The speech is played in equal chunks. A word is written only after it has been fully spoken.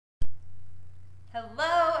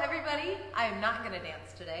Hello, everybody. I am not going to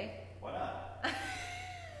dance today. Why not?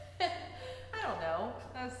 I don't know.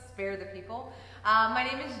 I'll spare the people. My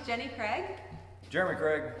name is Jenny Craig. Jeremy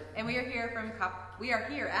Craig. And we are here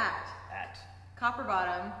at Copper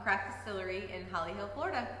Bottom Craft Distillery in Holly Hill,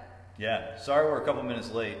 Florida. Yeah, sorry we're a couple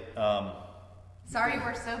minutes late. Sorry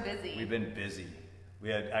we're so busy. We've been busy. We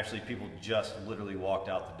had actually people just literally walked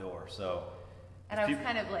out the door, so. And I was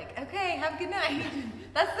kind of like, okay, have a good night.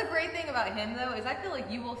 That's the great thing about him, though, is I feel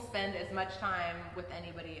like you will spend as much time with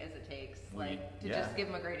anybody as it takes, to just give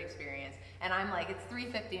them a great experience. And I'm like, it's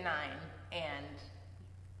 3:59, and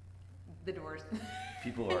the doors.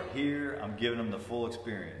 People are here. I'm giving them the full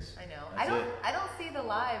experience. I know. That's I don't see the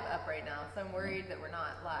live up right now, so I'm worried that we're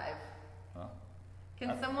not live. Huh?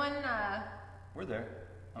 Can someone? We're there.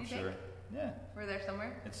 I'm sure. Think? Yeah. We're there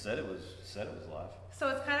somewhere. It said it was live. So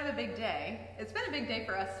it's kind of a big day. It's been a big day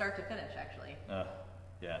for us, start to finish, actually.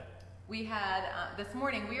 Yeah. We had this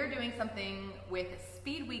morning. We are doing something with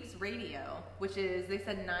Speed Weeks Radio, which is, they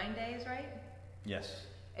said 9 days, right? Yes.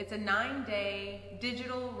 It's a 9-day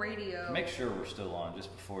digital radio. Make sure we're still on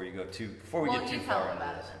just before we get too far into this.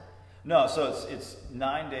 About it. No, so it's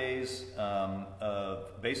 9 days.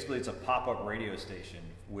 Basically, it's a pop-up radio station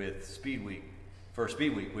with Speed Week for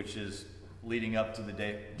Speed Week, which is leading up to the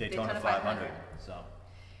Daytona 500.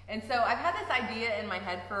 And so I've had this idea in my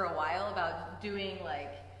head for a while about doing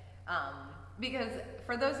because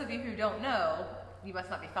for those of you who don't know, you must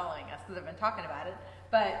not be following us because I've been talking about it,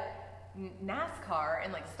 but NASCAR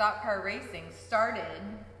and stock car racing started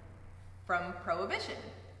from Prohibition.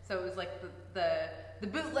 So it was like the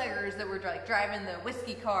bootleggers that were driving the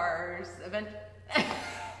whiskey cars.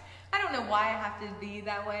 I don't know why I have to be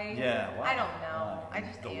that way. Yeah, why? I don't know. Why? I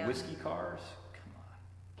just the am. whiskey cars. Come on.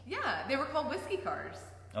 Yeah, they were called whiskey cars.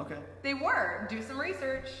 Okay. They were. Do some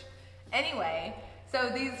research. Anyway, so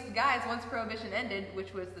these guys, once Prohibition ended,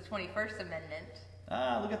 which was the 21st Amendment.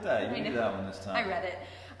 Look at that. You knew that one this time. I read it.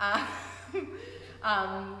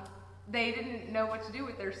 They didn't know what to do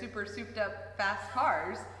with their super souped up fast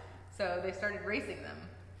cars, so they started racing them.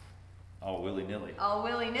 All willy-nilly. All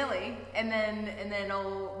willy-nilly. And then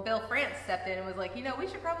old Bill France stepped in and was like, we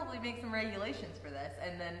should probably make some regulations for this.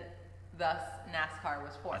 And then thus NASCAR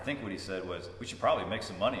was formed. I think what he said was, we should probably make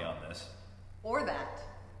some money on this. Or that.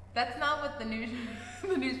 That's not what the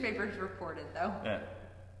newspapers reported, though. Yeah.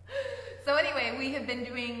 So anyway, we have been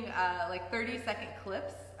doing 30-second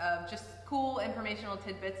clips of just cool informational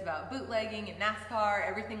tidbits about bootlegging and NASCAR,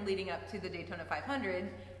 everything leading up to the Daytona 500.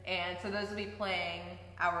 And so those will be playing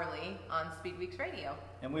hourly on Speed Weeks Radio.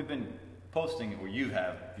 And we've been posting, or you've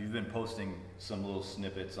been posting some little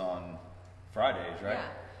snippets on Fridays, right?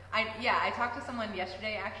 Yeah. I talked to someone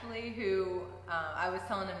yesterday, actually, who I was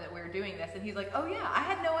telling him that we were doing this, and he's like, oh yeah, I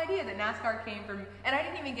had no idea that NASCAR came from, and I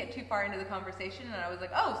didn't even get too far into the conversation, and I was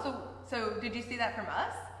like, oh, so did you see that from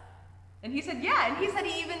us? And he said, yeah, and he said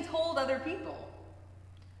he even told other people.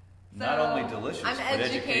 So not only delicious, I'm but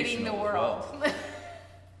educating the world. Well.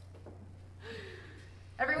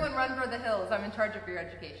 Everyone run for the hills. I'm in charge of your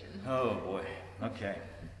education. Oh boy. Okay.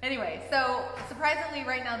 Anyway, so surprisingly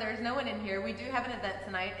right now there's no one in here. We do have an event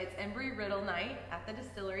tonight. It's Embry-Riddle night at the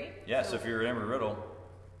distillery. Yeah, so if you're at Embry-Riddle,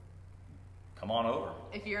 come on over.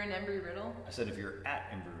 If you're in Embry-Riddle? I said if you're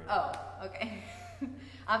at Embry-Riddle. Oh, okay.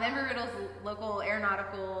 Embry-Riddle's local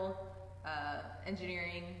aeronautical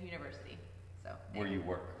engineering university. So where you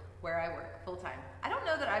work? Where I work, full time. I don't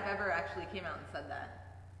know that I've ever actually came out and said that.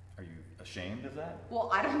 Are you ashamed of that?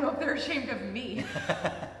 Well, I don't know if they're ashamed of me.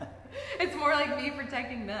 It's more like me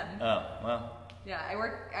protecting them. Oh, well. Yeah, I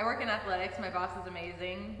work in athletics. My boss is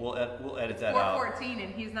amazing. We'll edit that out. 4:14,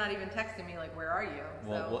 and he's not even texting me like, "Where are you?"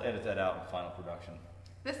 We'll edit that out in final production.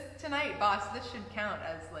 Tonight, boss. This should count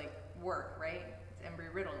as work, right? It's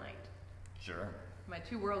Embry-Riddle night. Sure. My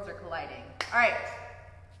two worlds are colliding. All right.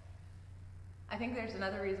 I think there's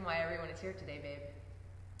another reason why everyone is here today, babe.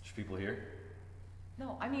 There's people here?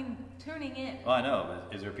 No, I mean tuning in. Oh, I know.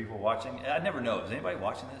 Is there people watching? I never know. Is anybody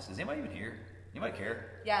watching this? Is anybody even here? Anybody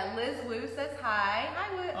care? Yeah, Liz Wu says hi.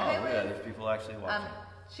 Hi, Liz. Oh, yeah, there's people actually watching.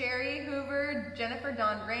 Sherry Hoover, Jennifer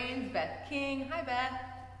Dawn Rains, Beth King. Hi, Beth.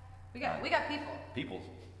 We got people. Peoples.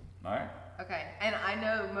 All right. Okay, and I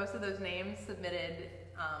know most of those names submitted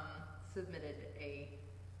a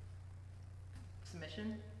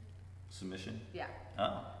submission. Submission? Yeah.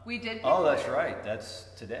 Oh. We did. Oh, that's right. That's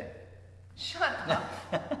today. Shut up.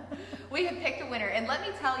 We had picked a winner, and let me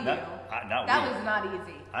tell you, that was not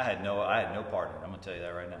easy. I had no part in it. I'm gonna tell you that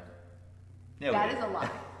right now. Yeah, that is a lie.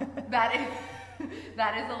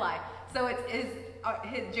 that is a lie. So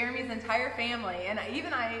it's Jeremy's entire family, and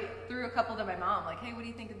I threw a couple to my mom, like, hey, what do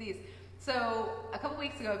you think of these? So a couple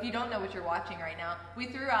weeks ago, if you don't know what you're watching right now, we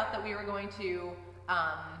threw out that we were going to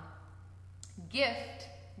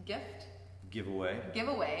give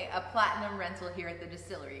away a platinum rental here at the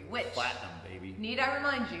distillery, which, Platinum, baby. need I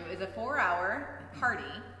remind you, is a 4-hour party,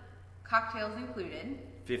 cocktails included,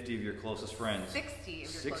 50 of your closest friends. 60 of your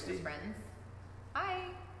 60? closest friends. Hi.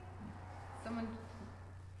 Someone.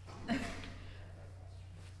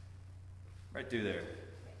 Right through there.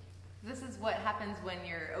 This is what happens when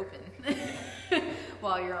you're open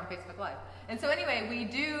while you're on Facebook Live. And so anyway, we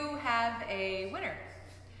do have a winner.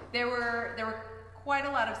 There were quite a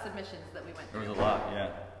lot of submissions that we went through. There was a lot, yeah.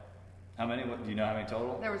 How many? Do you know how many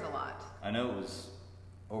total? There was a lot. I know it was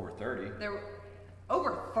over 30. There were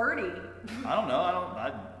over 30. I don't know.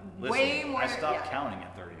 Listen, Way more. I stopped yeah. counting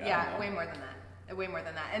at 30. I Yeah, don't know. way more than that. Way more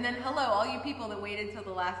than that. And then hello, all you people that waited till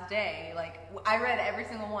the last day. Like I read every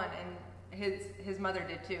single one, and his mother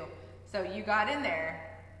did too. So you got in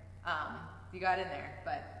there.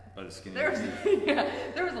 But it's skinny. There was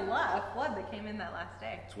there was a lot of flood that came in that last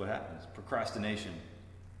day. That's what happens. Procrastination.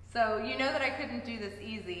 So you know that I couldn't do this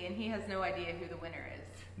easy, and he has no idea who the winner is.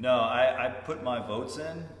 No, I put my votes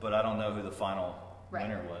in, but I don't know who the final Right.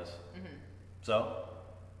 winner was. Mm-hmm. So,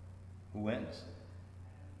 who wins?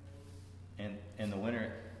 And the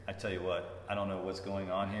winner, I tell you what, I don't know what's going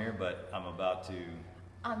on here, but I'm about to.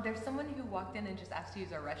 There's someone who walked in and just asked to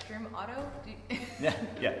use our restroom. Otto? Yeah,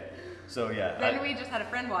 yeah. So yeah. Then we just had a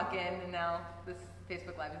friend walk in, and now this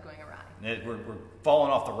Facebook Live is going awry. We're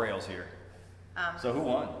falling off the rails here. So who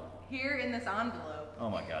won? Here in this envelope. Oh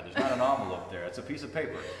my God, there's not an envelope there. It's a piece of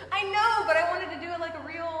paper. I know, but I wanted to do it like a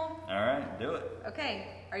real... All right, do it. Okay,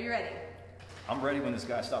 are you ready? I'm ready when this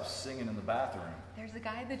guy stops singing in the bathroom. There's a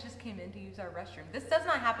guy that just came in to use our restroom. This does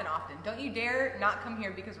not happen often. Don't you dare not come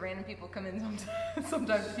here because random people come in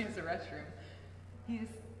sometimes to use the restroom. He's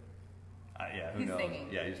Who knows? singing.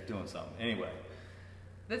 Yeah, he's doing something. Anyway.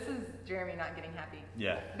 This is Jeremy not getting happy.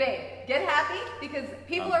 Yeah. Babe, get happy because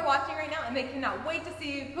people are watching right now and they cannot wait to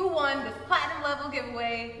see who won this platinum level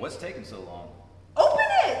giveaway. What's taking so long? Open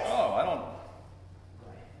it! Oh, I don't.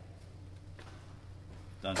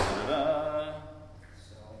 Dun, dun, dun, dun.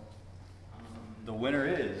 The winner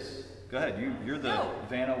is. Go ahead. You're the No.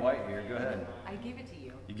 Vanna White here. Go ahead. I gave it to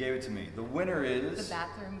you. You gave it to me. The winner is. The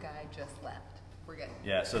bathroom guy just left. We're good.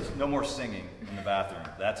 Yeah. So no more singing in the bathroom.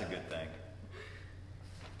 That's a good thing.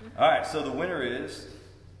 All right. So the winner is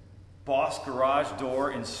Boss Garage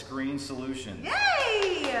Door and Screen Solutions.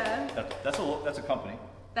 Yay! That's a company.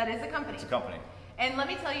 That is a company. It's a company. And let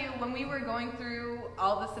me tell you, when we were going through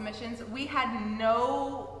all the submissions, we had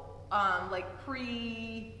no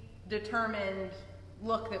predetermined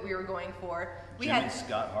look that we were going for. We Jim had and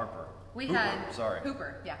Scott Harper. we Hooper, had sorry.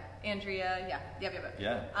 Hooper, yeah, Andrea, yeah.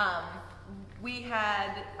 Yeah. We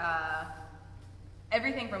had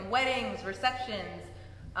everything from weddings, receptions,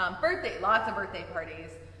 lots of birthday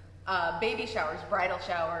parties, baby showers, bridal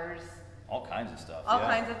showers. All kinds of stuff. All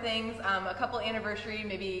kinds of things. A couple anniversary,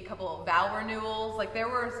 maybe a couple vow renewals. Like there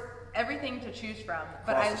was everything to choose from.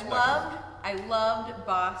 But Across the I loved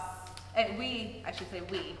Boss. And we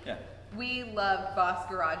Yeah. we loved Boss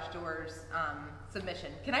Garage Doors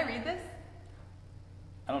submission. Can I read this?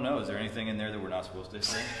 I don't know. Is there anything in there that we're not supposed to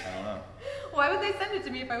say? I don't know. Why would they send it to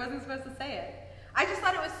me if I wasn't supposed to say it? I just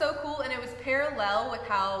thought it was so cool, and it was parallel with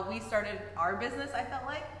how we started our business. I felt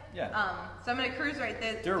like. Yeah. So I'm gonna cruise right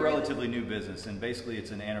there. They're a relatively new business, and basically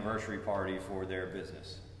it's an anniversary party for their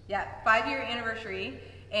business. Yeah, 5-year anniversary,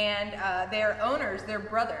 and they're owners. They're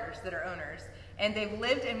brothers that are owners, and they've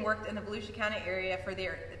lived and worked in the Volusia County area for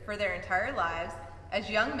their entire lives. As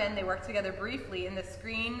young men, they worked together briefly in the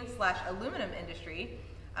screen/aluminum industry.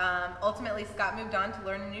 Ultimately, Scott moved on to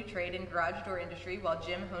learn a new trade in garage door industry, while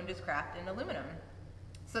Jim honed his craft in aluminum.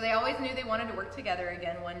 So they always knew they wanted to work together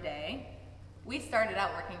again one day. We started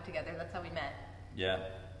out working together. That's how we met. Yeah.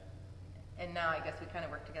 And now I guess we kind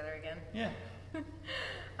of work together again. Yeah.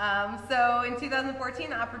 So in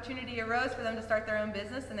 2014, the opportunity arose for them to start their own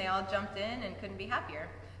business, and they all jumped in and couldn't be happier.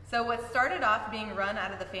 So what started off being run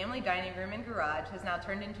out of the family dining room and garage has now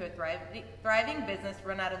turned into a thriving business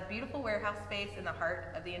run out of the beautiful warehouse space in the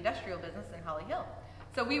heart of the industrial business in Holly Hill.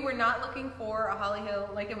 So we were not looking for a Holly Hill,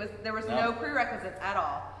 there was no prerequisites at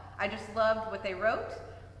all. I just loved what they wrote,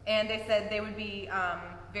 and they said they would be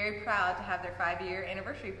very proud to have their 5-year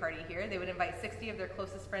anniversary party here. They would invite 60 of their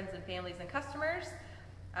closest friends and families and customers.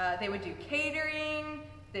 They would do catering,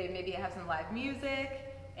 they maybe have some live music,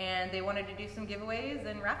 and they wanted to do some giveaways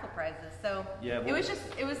and raffle prizes. So Yeah, it was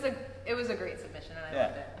a great submission, and I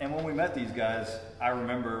loved it. And when we met these guys, I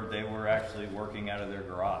remember they were actually working out of their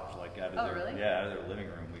garage, like out of Oh, really? out of their living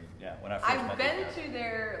room. When I first met I've these been guys. to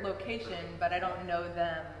their location, but I don't know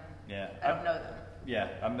them Yeah. I don't know them. Yeah,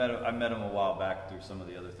 I met him a while back through some of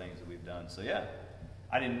the other things that we've done. So yeah,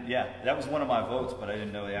 that was one of my votes, but I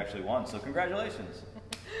didn't know he actually won. So congratulations.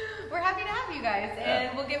 We're happy to have you guys,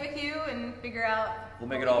 and we'll get with you and figure out we'll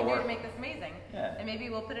make what it all we can work do to make this amazing. Yeah. And maybe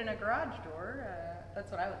we'll put in a garage door. That's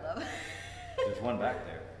what I would love. There's one back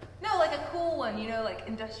there. No, like a cool one, you know, like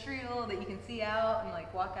industrial that you can see out and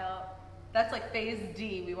like walk out. That's like phase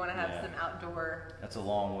D. We want to have some outdoor. That's a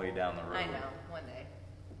long way down the road. I know, one day.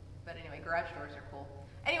 But anyway, garage doors are cool.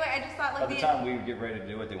 Anyway, I just thought like by the time we get ready to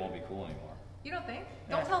do it, they won't be cool anymore. You don't think?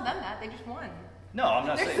 Don't tell them that. They just won. No, I'm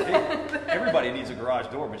not saying everybody needs a garage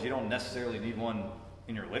door, but you don't necessarily need one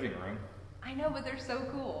in your living room. I know, but they're so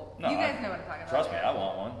cool. No, you guys know what I'm talking about. Trust me, I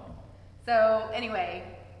want one. So anyway,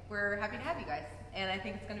 we're happy to have you guys, and I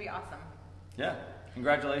think it's going to be awesome. Yeah,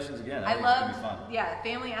 congratulations again. I love, fun.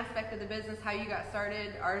 family aspect of the business, how you got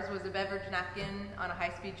started. Ours was a beverage napkin on a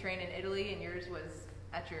high-speed train in Italy, and yours was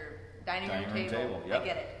at your dining room table. Yep. I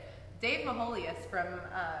get it. Dave Maholius from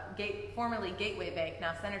formerly Gateway Bank,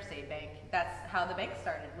 now Center State Bank, that's how the bank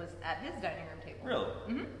started, was at his dining room table. Really?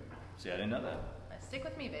 Mm-hmm. See, I didn't know that. Stick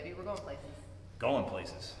with me, baby. We're going places. Going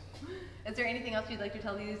places. Is there anything else you'd like to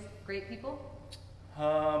tell these great people?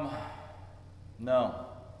 No,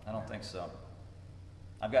 I don't think so.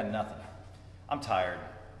 I've got nothing. I'm tired.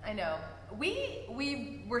 I know.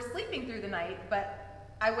 We were sleeping through the night, but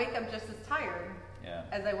I wake up just as tired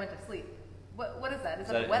as I went to sleep. What is that? Is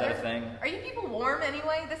that weather? Is that a thing? Are you people warm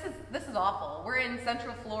anyway? This is awful. We're in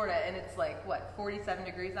Central Florida and it's like what, 47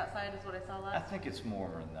 degrees outside is what I saw last. I think it's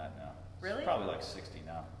warmer than that now. Really? It's probably like 60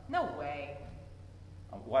 now. No way.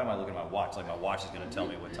 Why am I looking at my watch? Like my watch is going to tell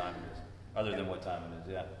me what time it is, other than what time it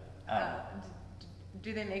is. Yeah.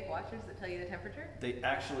 Do they make watches that tell you the temperature? They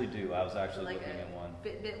actually do. I was actually like looking at one.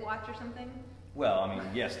 Fitbit watch or something? Well, I mean,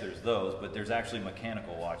 yes, there's those, but there's actually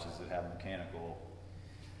mechanical watches that have mechanical.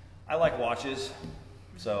 I like watches,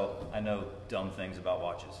 so I know dumb things about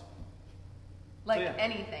watches. Like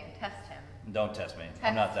anything, test him. Don't test me.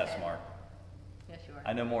 I'm not that smart. Yes, you are.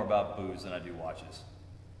 I know more about booze than I do watches.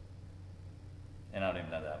 And I don't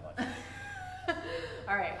even know that much.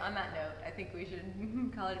 All right, on that note, I think we should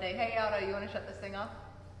call it a day. Hey, Aldo, you want to shut this thing off?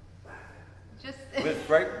 Just we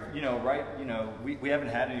haven't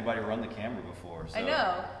had anybody run the camera before. So. I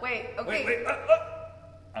know. Wait, okay. Wait. I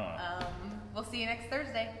don't know. We'll see you next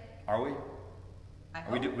Thursday. Are we? I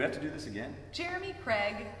hope. We have to do this again? Jeremy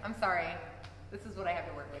Craig, I'm sorry. This is what I have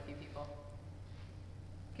to work with, you people.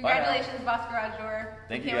 Bye now. Congratulations, Boss Garage Door.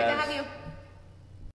 Thank you, Can't wait to guys. have you.